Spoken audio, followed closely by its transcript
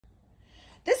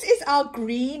This is our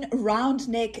green round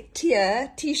neck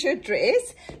tier t-shirt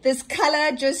dress. This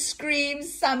color just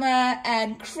screams summer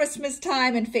and Christmas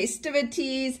time and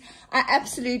festivities. I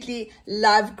absolutely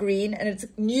love green, and it's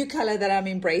a new color that I'm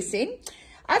embracing.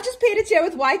 I've just paired it here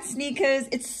with white sneakers.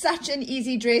 It's such an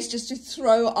easy dress just to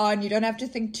throw on. You don't have to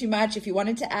think too much. If you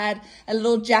wanted to add a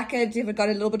little jacket, if it got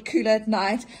a little bit cooler at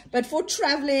night. But for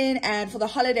traveling and for the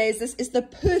holidays, this is the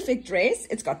perfect dress.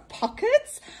 It's got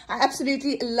pockets. I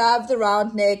absolutely love the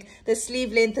round neck. The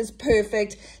sleeve length is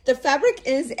perfect. The fabric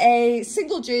is a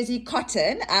single jersey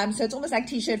cotton, so it's almost like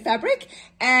t-shirt fabric,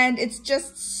 and it's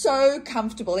just so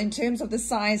comfortable in terms of the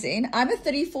sizing. I'm a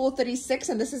 34, 36,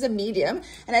 and this is a medium.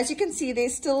 And as you can see,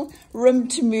 there's still room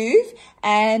to move,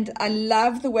 and I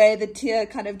love the way the tier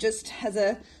kind of just has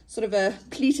a sort of a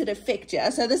pleated effect here.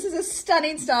 So this is a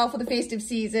stunning style for the festive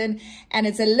season, and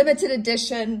it's a limited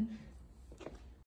edition.